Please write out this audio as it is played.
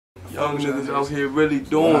Young niggas out here really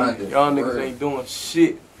doing it. Y'all niggas ain't doing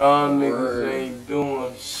shit. Y'all niggas ain't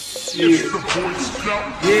doing shit.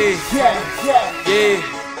 Yeah.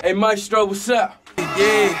 Hey Maestro, what's up?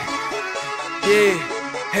 Yeah.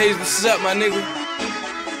 Hayes, what's up, my nigga?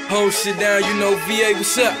 Hold shit down, you know VA,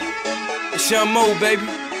 what's up? It's Young Mo, baby.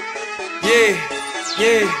 Yeah.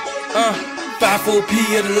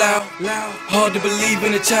 5-4P of the loud. Hard to believe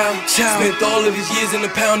in a child. Spent all of his years in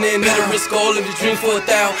the pound and had to risk all of his dreams for $1,000.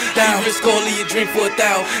 How you risk all of your dreams for $1,000?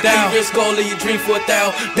 How you risk all of your dreams for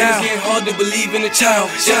 $1,000? It's getting hard to believe in a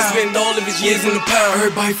child. Spent all of his years in the pound.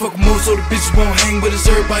 Everybody fuck more so the bitches won't hang. But it's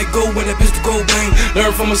everybody go when that pistol go bang.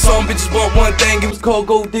 Learn from a song, bitches want one thing. It was called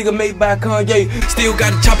Gold Digger, made by Kanye. Still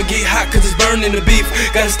gotta chop it, get hot cause it's burning the beef.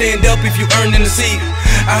 Gotta stand up if you earn in the seat.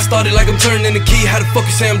 I started like I'm turning the key. How the fuck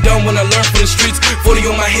you say I'm dumb when I learn from the streets? 40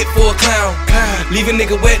 on my hip for a clown. Leave a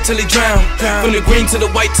nigga wet till he drown. From the green to the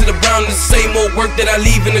white to the brown, it's the same old work that I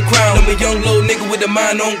leave in the crown. I'm a young little nigga with a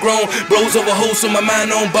mind on grown. Bros over hoes so my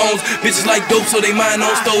mind on bones. Bitches like dope so they mind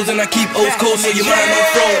on stoves. And I keep O's cold so your mind on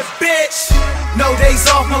froze. Bitch, no days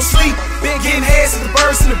off, no sleep. Been getting heads to the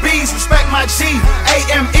birds and the bees. Respect my G,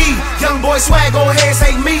 A-M-E. Young boy swag, old heads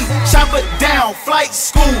hate me. Choppa down, flight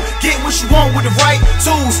school. Get what you want with the right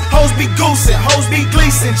tools. Hoes be goosing, hoes be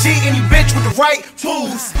gleasing. G any bitch with the right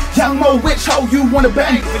tools. Young Mo, which hoe you wanna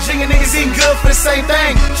bang? Virginia niggas eating good for the same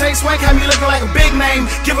thing. Chain swank had me looking like a big name.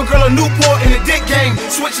 Give a girl a Newport in a dick game.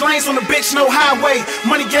 Switch lanes on the bitch, no highway.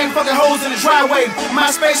 Money gang fucking hoes in the driveway.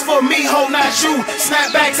 My space for me, hoe not you.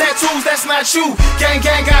 Snapback tattoos, that's not you. Gang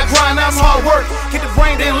got grind, I'm hard work. Get the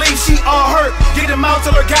brain, then leave, she all hurt. Get them out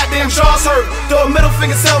till her goddamn jaws hurt. Throw a middle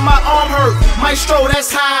finger till my arm hurt. Maestro,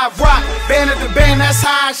 that's how I rock. Band of the band, that's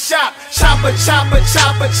how I shop. Choppa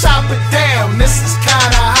down. This is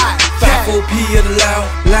kinda hot. 5-4P of the loud.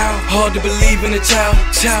 Hard to believe in a child.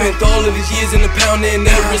 Spent all of his years in the pound and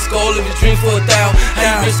had to risk all of his dreams for $1,000.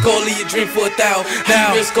 How you risk all of your dreams for $1,000?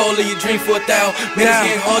 How you risk all of your dreams for $1,000? Man, it's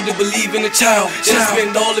getting hard to believe in a child.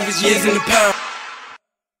 Spent all of his years in the pound.